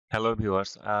Hello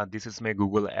viewers, this is my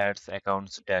Google Ads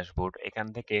accounts dashboard. এখান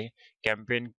থেকে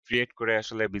campaign create করে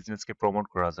আসলে বিজনেসকে প্রমোট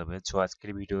করা যাবে। সো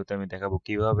আজকের ভিডিওতে আমি দেখাবো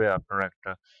কিভাবে আপনারা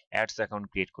একটা অ্যাডস অ্যাকাউন্ট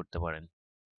ক্রিয়েট করতে পারেন।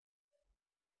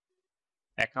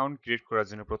 অ্যাকাউন্ট ক্রিয়েট করার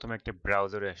জন্য প্রথমে একটা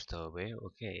ব্রাউজারে আসতে হবে।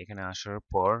 ওকে, এখানে আসার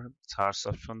পর সার্চ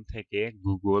অপশন থেকে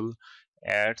গুগল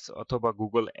অ্যাডস অথবা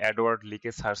গুগল অ্যাডওয়ার্ড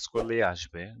লিখে সার্চ করলেই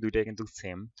আসবে। দুইটাই কিন্তু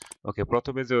সেম। ওকে,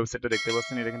 প্রথমে যে ওয়েবসাইটটা দেখতে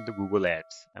পাচ্ছেন এটা কিন্তু গুগল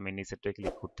অ্যাডস। আমি নিচেরটা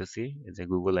ক্লিক করতেছি, এই যে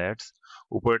গুগল অ্যাডস।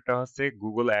 উপরেরটা হচ্ছে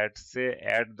গুগল অ্যাডসে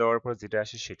অ্যাড দেওয়ার পর যেটা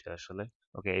আসে সেটা আসলে।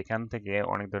 ওকে, এখান থেকে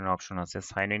অনেক ধরনের অপশন আছে,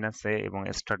 সাইন ইন আছে এবং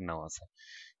স্টার্ট নাও আছে।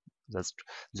 জাস্ট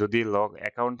যদি লগ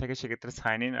অ্যাকাউন্ট থেকে সেক্ষেত্রে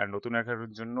সাইন ইন, আর নতুন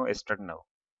অ্যাকাউন্টের জন্য স্টার্ট নাও।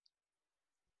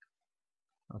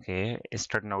 ওকে,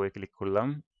 স্টার্ট নাও এ ক্লিক করলাম।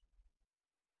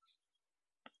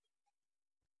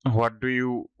 What do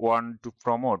you want to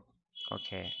promote?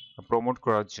 Okay, promote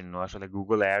করার জন্য আসলে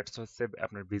গুগল অ্যাডস হচ্ছে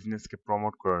আপনার বিজনেসকে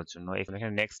প্রমোট করার জন্য। এখানে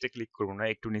নেক্সটে ক্লিক করব না,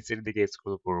 একটু নিচের দিকে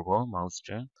স্ক্রল করব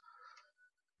মাউসটা।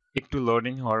 একটু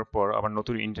লোডিং হওয়ার পর আবার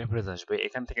নতুন ইন্টারফেস আসবে।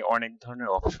 এখান থেকে অনেক ধরনের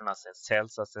অপশন আছে,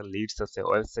 সেলস আছে, লিডস আছে,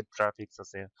 ওয়েবসাইট ট্রাফিকস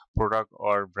আছে, প্রোডাক্ট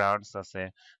অর ব্র্যান্ডস আছে,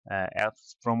 অ্যাপস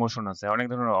প্রমোশন আছে, অনেক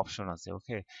ধরনের অপশন আছে।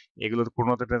 ওকে, এগুলো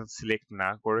কোনোটা সিলেক্ট না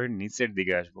করে নিচের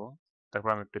দিকে আসবো, তারপর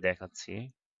আমি একটু দেখাচ্ছি।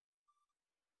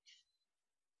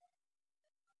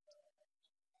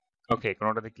 ওকে,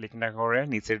 কোনোটাতে ক্লিক না করে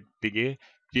নিচের দিকে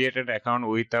create an account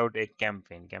without A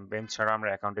campaign, campaign ছাড়া আমরা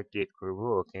অ্যাকাউন্টে ক্রিয়েট করব।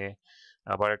 ওকে,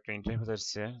 আবার একটা ইন্টারফেস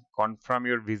আসছে, কনফার্ম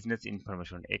ইওর বিজনেস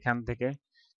ইনফরমেশন। এখান থেকে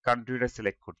কান্ট্রিটা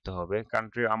সিলেক্ট করতে হবে।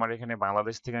 কান্ট্রি আমার এখানে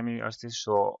বাংলাদেশ থেকে আমি আসছি,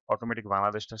 শো অটোমেটিক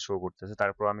বাংলাদেশটা শো করতেছে,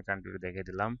 তারপর আমি কান্ট্রিটা দেখে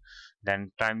দিলাম। দেন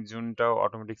টাইম জোনটাও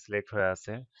অটোমেটিক সিলেক্ট হয়ে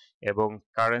আছে। এবং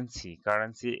কারেন্সি,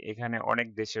 কারেন্সি এখানে অনেক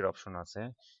দেশের অপশন আছে।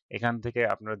 এখান থেকে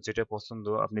আপনার যেটা পছন্দ,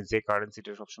 আপনি যে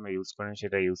কারেন্সিটা সবসময় ইউজ করেন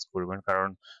সেটা ইউজ করবেন, কারণ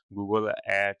গুগল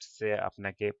অ্যাডসে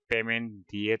আপনাকে পেমেন্ট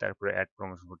দিয়ে তারপরে অ্যাড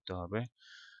প্রমোশন করতে হবে।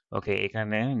 ওকে,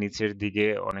 এখানে নিচের দিকে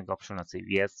অনেক অপশন আছে,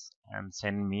 ইয়েস অ্যান্ড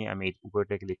সেন্ড মি, আমি এই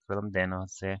উপরটা ক্লিক করলাম। দেন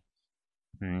হচ্ছে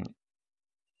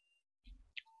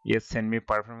yes send me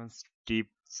performance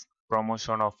tips,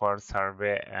 promotion offer,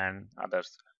 survey and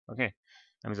others. ওকে,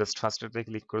 আমি জাস্ট ফার্স্টেতে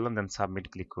ক্লিক করলাম, দেন সাবমিট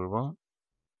ক্লিক করব।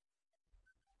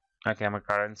 ওকে, আমার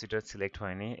কারেন্সিটা সিলেক্ট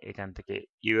হয়নি, এখান থেকে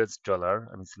ইউএস ডলার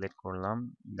আমি সিলেক্ট করলাম,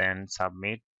 দেন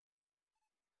submit.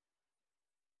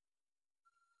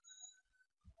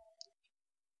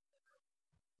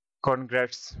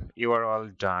 Congrats, you R all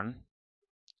done.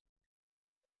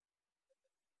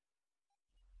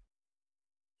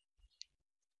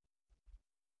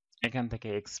 এখান থেকে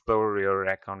এক্সপ্লোর ইওর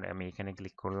অ্যাকাউন্ট আমি এখানে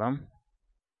ক্লিক করলাম।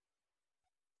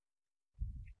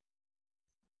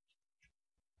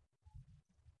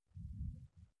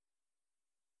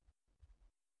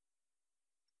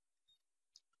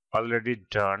 অলরেডি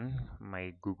ডান মাই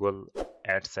গুগল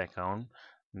অ্যাডস অ্যাকাউন্ট।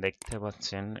 দেখতে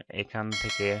পাচ্ছেন এখান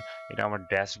থেকে এটা আমার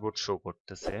ড্যাশবোর্ড শো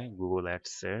করতেছে গুগল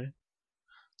অ্যাডস এর।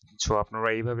 সো আপনারা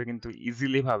এইভাবে কিন্তু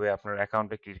ইজিলি ভাবে আপনার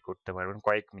অ্যাকাউন্টে ক্রিয়েট করতে পারবেন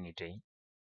কয়েক মিনিটেই।